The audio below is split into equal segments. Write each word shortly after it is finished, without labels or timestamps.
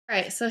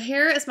Alright, so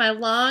here is my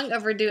long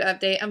overdue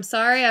update. I'm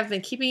sorry I've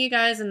been keeping you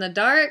guys in the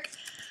dark.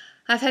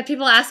 I've had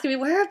people asking me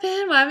where I've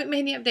been, why I haven't made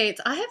any updates.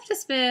 I have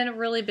just been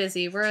really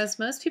busy, whereas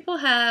most people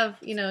have,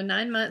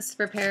 9 months to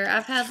prepare.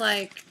 I've had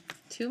like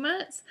 2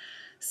 months.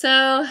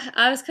 So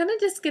I was kind of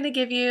just going to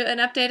give you an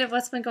update of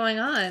what's been going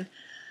on.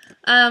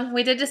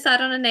 We did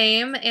decide on a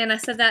name, and I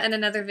said that in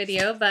another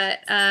video, but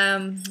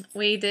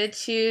we did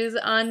choose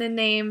on the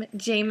name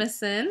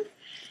Jamison.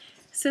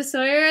 So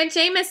Sawyer and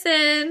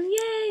Jamison,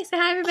 yay! Say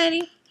hi,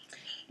 everybody.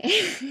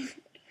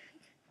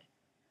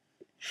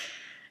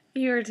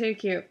 You are too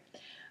cute.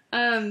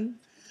 As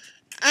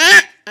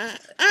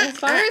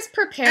far as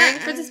preparing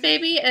for this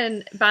baby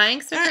and buying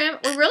stuff for him,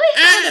 we're really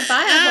having to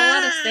buy a whole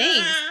lot of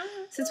things.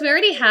 Since we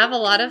already have a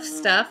lot of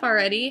stuff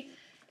already,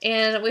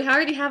 and we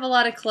already have a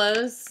lot of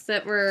clothes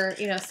that were,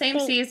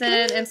 same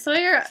season. And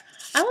Sawyer,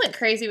 I went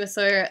crazy with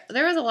Sawyer.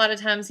 There was a lot of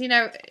times he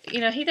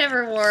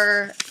never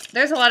wore,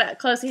 there's a lot of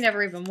clothes he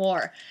never even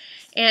wore.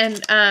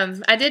 And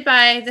I did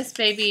buy this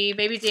baby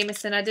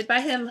Jamison, I did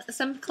buy him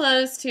some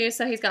clothes too,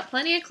 so he's got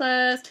plenty of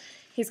clothes.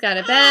 He's got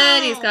a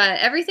bed, he's got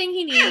everything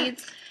he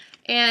needs.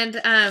 And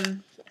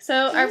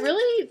so I didn't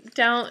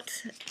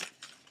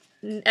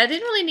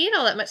really need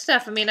all that much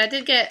stuff. I mean, I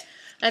did get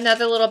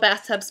another little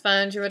bathtub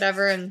sponge or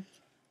whatever, and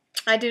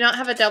I do not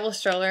have a double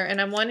stroller,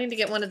 and I'm wanting to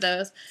get one of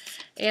those.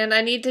 And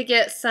I need to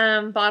get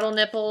some bottle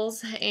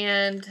nipples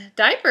and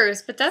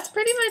diapers, but that's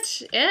pretty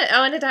much it.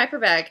 Oh, and a diaper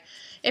bag.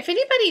 If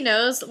anybody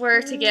knows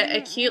where to get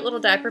a cute little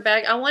diaper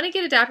bag, I want to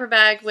get a diaper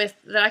bag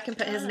that I can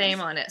put his name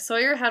on it.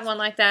 Sawyer had one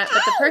like that,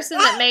 but the person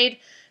that made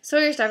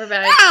Sawyer's diaper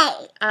bag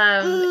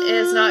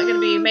is not going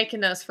to be making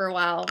those for a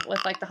while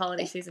with like the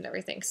holiday season and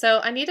everything. So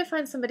I need to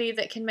find somebody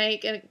that can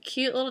make a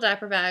cute little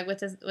diaper bag with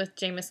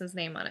Jamison's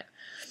name on it.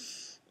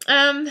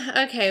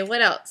 Okay,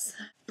 what else?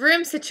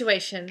 Room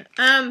situation.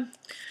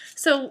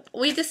 So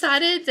we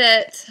decided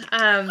that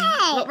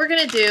what we're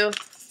going to do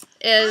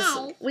is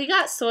we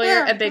got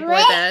Sawyer a big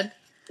boy bed.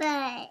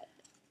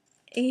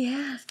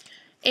 Yeah.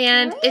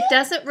 And it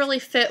doesn't really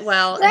fit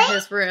well in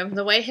his room,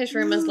 the way his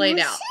room is laid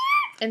out.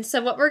 And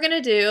so what we're going to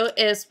do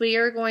is we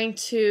are going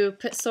to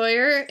put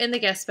Sawyer in the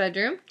guest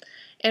bedroom,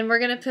 and we're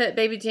going to put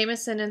baby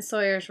Jamison in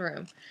Sawyer's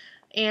room.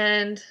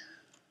 And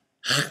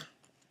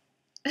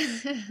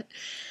and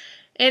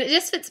it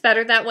just fits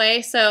better that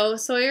way. So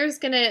Sawyer's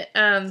going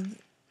to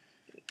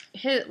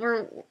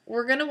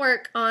we're going to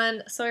work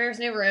on Sawyer's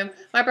new room.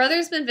 My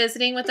brother's been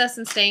visiting with us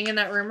and staying in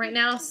that room right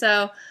now,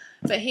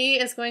 but he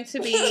is going to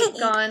be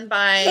gone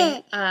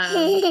by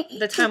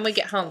the time we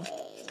get home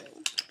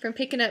from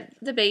picking up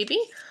the baby.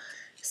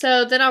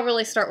 So then I'll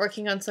really start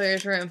working on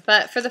Sawyer's room.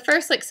 But for the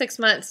first 6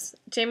 months,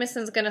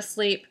 Jamison's going to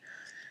sleep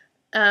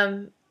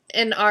in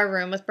our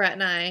room with Brett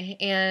and I,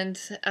 and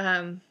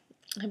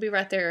he'll be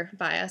right there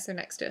by us or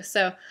next to us.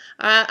 So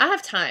I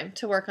have time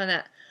to work on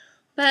that.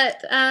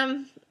 But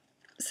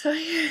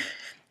Sawyer,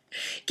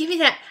 give me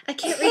that. I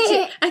can't reach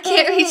it. I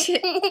can't reach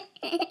it.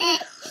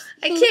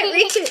 I can't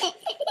reach it.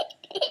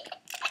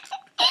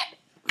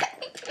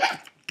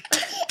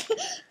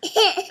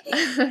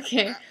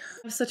 Okay.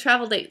 So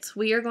travel dates.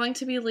 We are going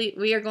to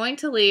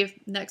leave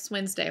next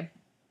Wednesday.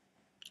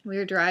 We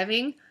are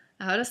driving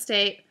out of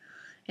state,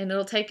 and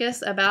it'll take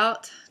us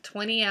about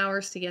 20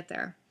 hours to get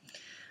there.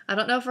 I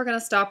don't know if we're going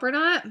to stop or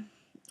not,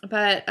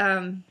 but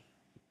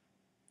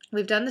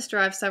we've done this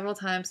drive several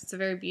times. It's a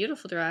very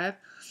beautiful drive,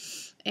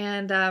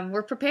 and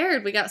we're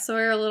prepared. We got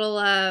Sawyer a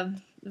little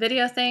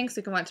video thing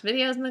so we can watch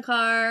videos in the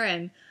car,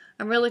 and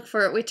I'm really looking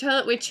for it. We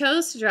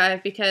chose to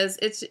drive because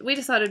we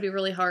just thought it'd be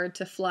really hard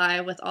to fly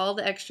with all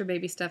the extra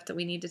baby stuff that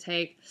we need to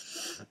take.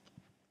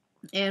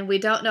 And we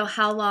don't know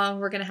how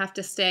long we're going to have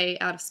to stay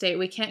out of state.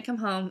 We can't come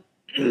home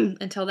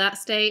until that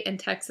state and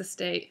Texas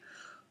state,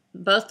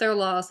 both their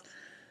laws,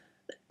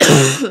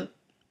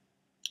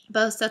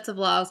 both sets of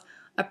laws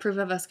approve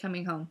of us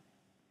coming home.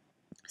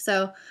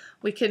 So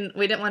we didn't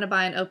want to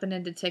buy an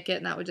open-ended ticket,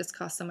 and that would just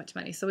cost so much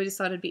money. So we just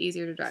thought it'd be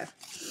easier to drive.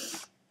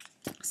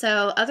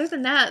 So other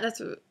than that,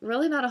 that's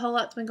really not a whole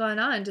lot's been going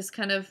on. Just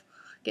kind of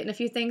getting a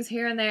few things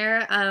here and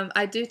there.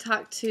 I do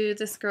talk to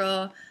this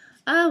girl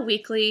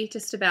weekly,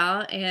 just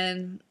about,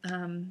 and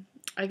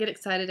I get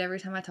excited every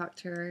time I talk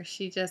to her.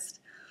 She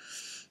just,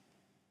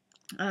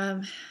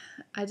 I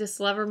just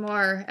love her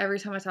more every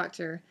time I talk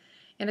to her.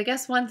 And I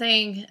guess one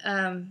thing,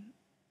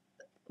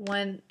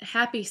 one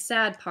happy,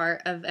 sad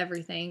part of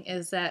everything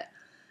is that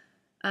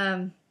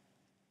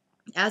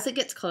as it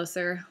gets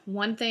closer,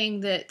 one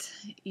thing that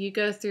you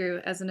go through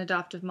as an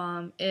adoptive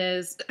mom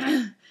is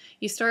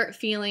you start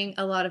feeling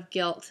a lot of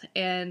guilt.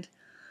 And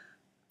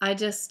I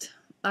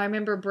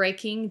remember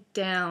breaking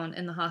down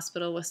in the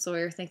hospital with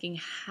Sawyer thinking,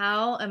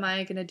 how am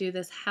I going to do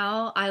this?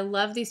 I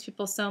love these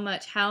people so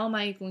much. How am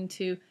I going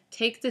to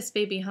take this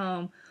baby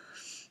home?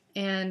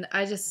 And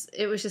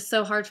it was just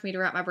so hard for me to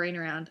wrap my brain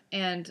around.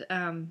 And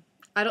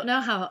I don't know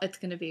how it's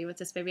going to be with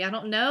this baby. I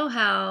don't know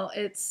how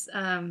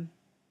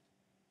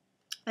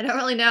I don't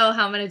really know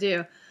how I'm going to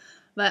do.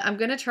 But I'm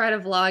going to try to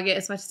vlog it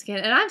as much as I can.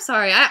 And I'm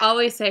sorry, I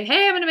always say,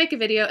 hey, I'm going to make a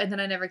video, and then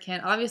I never can.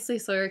 Obviously,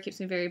 Sawyer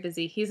keeps me very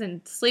busy. He's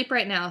in sleep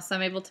right now, so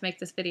I'm able to make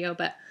this video.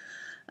 But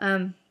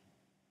I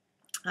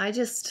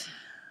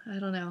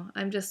don't know.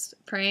 I'm just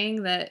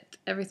praying that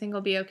everything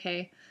will be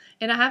okay.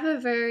 And I have a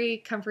very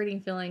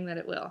comforting feeling that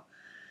it will.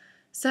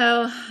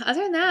 So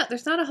other than that,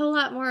 there's not a whole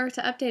lot more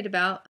to update about.